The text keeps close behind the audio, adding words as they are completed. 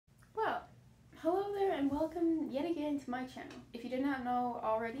welcome yet again to my channel. If you did not know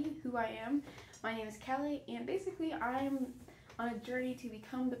already who I am, my name is Kally, and basically I'm on a journey to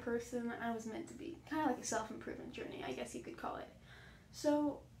become the person I was meant to be. Kind of like a self-improvement journey, I guess you could call it.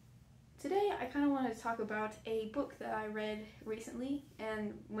 So today I kind of wanted to talk about a book that I read recently,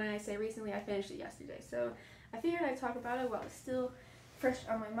 and when I say recently, I finished it yesterday. So I figured I'd talk about it while it's still fresh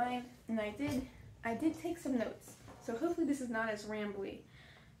on my mind, and I did take some notes. So hopefully this is not as rambly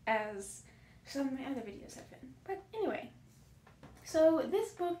as some of my other videos have been. But anyway, so this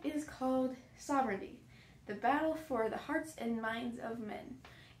book is called Sovereignty, The Battle for the Hearts and Minds of Men.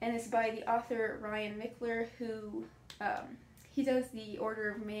 And it's by the author Ryan Michler, who, he does the Order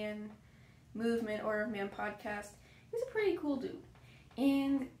of Man movement, Order of Man podcast. He's a pretty cool dude.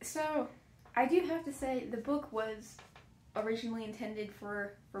 And so, I do have to say, the book was originally intended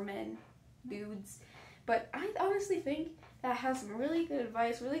for men, dudes. But I honestly think that has some really good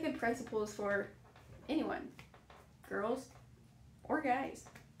advice, really good principles for anyone, girls or guys.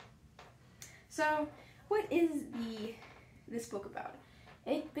 So, what is this book about?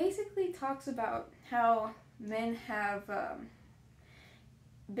 It basically talks about how men have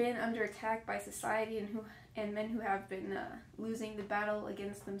been under attack by society and men who have been losing the battle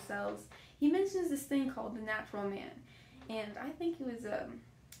against themselves. He mentions this thing called the natural man, and I think it was a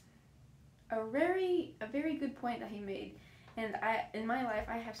very good point that he made. And in my life,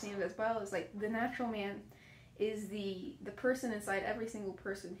 I have seen it as well. It's like the natural man is the person inside every single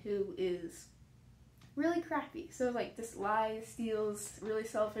person who is really crappy. So like just lies, steals, really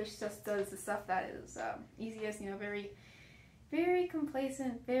selfish, just does the stuff that is easiest, very, very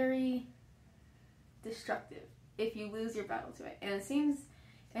complacent, very destructive if you lose your battle to it. And it seems,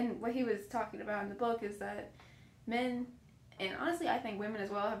 and what he was talking about in the book is that men, and honestly I think women as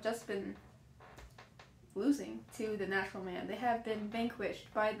well, have just been losing to the natural man. They have been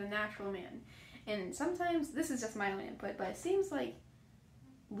vanquished by the natural man. And sometimes, this is just my own input, but it seems like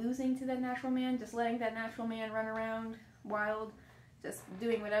losing to that natural man, just letting that natural man run around wild, just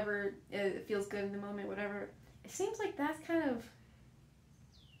doing whatever it feels good in the moment, whatever. It seems like that's kind of,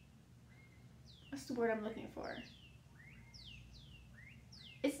 what's the word I'm looking for?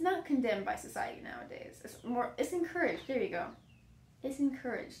 It's not condemned by society nowadays. It's encouraged. There you go. It's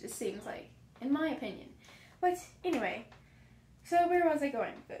encouraged, it seems like, in my opinion. But anyway, so where was I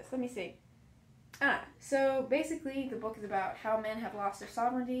going with this? Let me see. So basically the book is about how men have lost their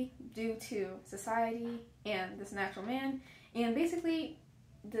sovereignty due to society and this natural man. And basically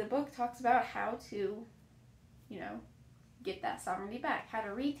the book talks about how to, get that sovereignty back, how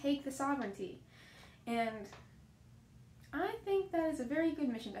to retake the sovereignty. And I think that is a very good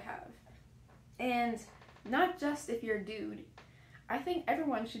mission to have. And not just if you're a dude. I think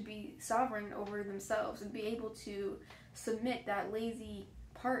everyone should be sovereign over themselves and be able to submit that lazy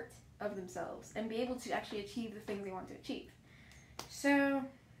part of themselves and be able to actually achieve the things they want to achieve. So,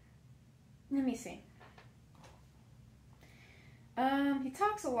 let me see. He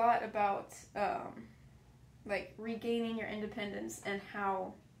talks a lot about like regaining your independence and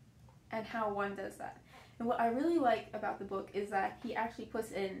how one does that. And what I really like about the book is that he actually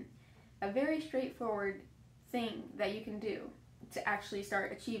puts in a very straightforward thing that you can do to actually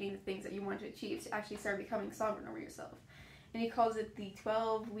start achieving the things that you want to achieve, to actually start becoming sovereign over yourself. And he calls it the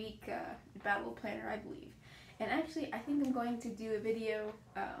 12-week battle planner, I believe. And actually, I think I'm going to do a video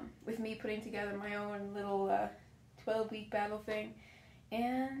with me putting together my own little 12-week battle thing.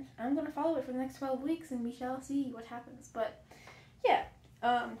 And I'm going to follow it for the next 12 weeks, and we shall see what happens. But, yeah.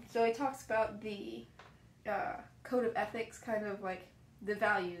 So he talks about the code of ethics, kind of like the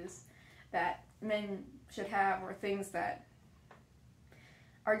values that men should have, or things that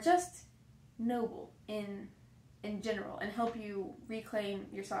are just noble in general and help you reclaim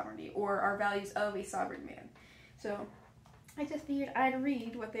your sovereignty, or our values of a sovereign man. So I just figured I'd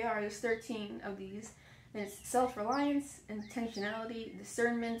read what they are. There's 13 of these, and it's self-reliance, intentionality,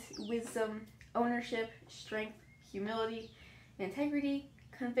 discernment, wisdom, ownership, strength, humility, integrity,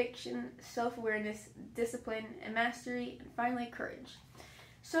 conviction, self-awareness, discipline, and mastery, and finally courage.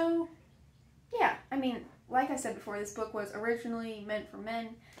 So yeah, I mean, like I said before, this book was originally meant for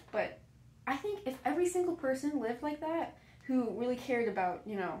men, but I think if every single person lived like that, who really cared about,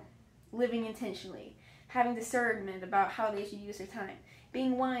 living intentionally, having discernment about how they should use their time,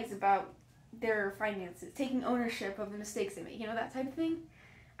 being wise about their finances, taking ownership of the mistakes they make, that type of thing,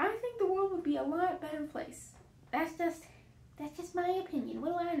 I think the world would be a lot better place. That's just my opinion.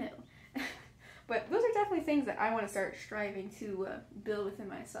 What do I know? But those are definitely things that I want to start striving to build within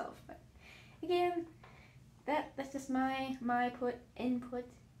myself. But again, that's just my input,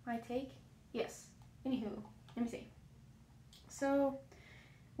 my take. Yes. Anywho, let me see. So,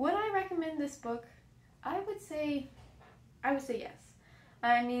 would I recommend this book I would say yes.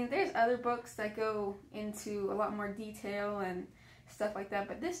 I mean, there's other books that go into a lot more detail and stuff like that,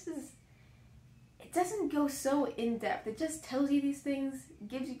 but it doesn't go so in-depth. It just tells you these things,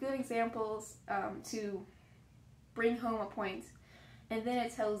 gives you good examples to bring home a point, and then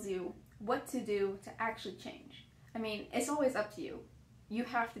it tells you what to do to actually change. I mean, it's always up to you. You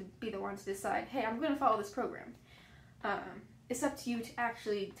have to be the one to decide, hey, I'm going to follow this program. It's up to you to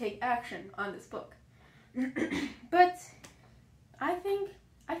actually take action on this book. But I think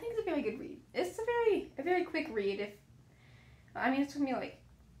it's a very good read. It's a very quick read. It took me like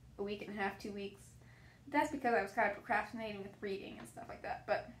a week and a half, 2 weeks. That's because I was kind of procrastinating with reading and stuff like that.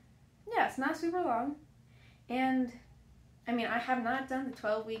 But yeah, it's not super long. And I mean, I have not done the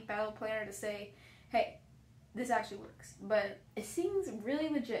 12-week battle planner to say, hey, this actually works. But it seems really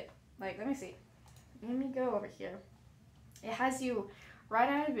legit. Like, let me see. Let me go over here. It has you write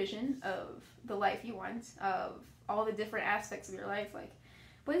out a vision of the life you want, of all the different aspects of your life. Like,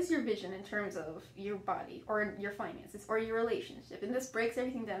 what is your vision in terms of your body or your finances or your relationship? And this breaks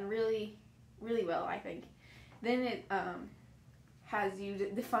everything down really, really well, I think. Then it has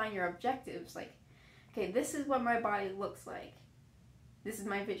you define your objectives. Like, okay, this is what my body looks like. This is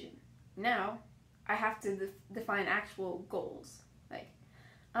my vision. Now, I have to define actual goals. Like,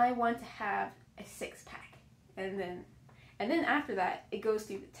 I want to have a six-pack. And then after that, it goes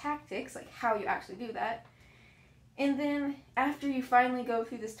through the tactics, like how you actually do that. And then after you finally go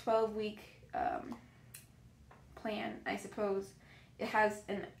through this 12-week plan, I suppose, it has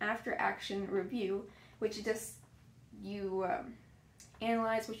an after-action review, which just you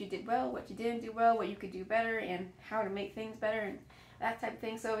analyze what you did well, what you didn't do well, what you could do better, and how to make things better, and that type of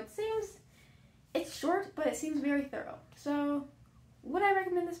thing. So it's short, but it seems very thorough. So would I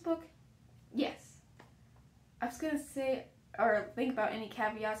recommend this book? Yes. I was going to say, or think about any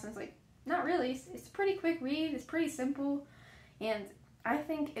caveats, and it's like, not really. It's a pretty quick read. It's pretty simple. And I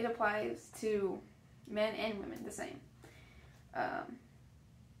think it applies to men and women the same.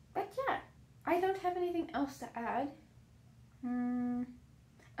 But yeah, I don't have anything else to add.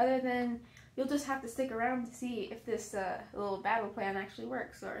 Other than you'll just have to stick around to see if this little battle plan actually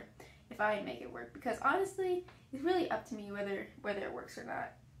works, or if I make it work. Because honestly, it's really up to me whether it works or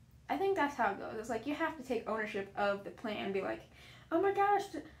not. I think that's how it goes. It's like you have to take ownership of the plan and be like, oh my gosh,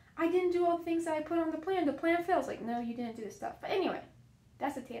 I didn't do all the things that I put on the plan. The plan fails. Like, no, you didn't do this stuff. But anyway,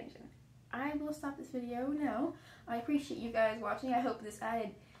 that's a tangent. I will stop this video now. I appreciate you guys watching. I hope this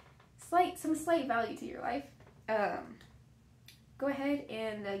added some slight value to your life. Go ahead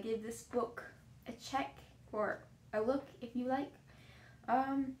and give this book a check or a look if you like.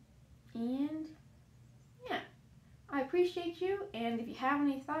 And yeah, I appreciate you. And if you have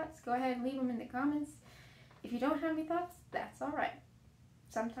any thoughts, go ahead and leave them in the comments. If you don't have any thoughts, that's alright.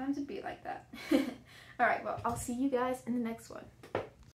 Sometimes it'd be like that. Alright, well, I'll see you guys in the next one.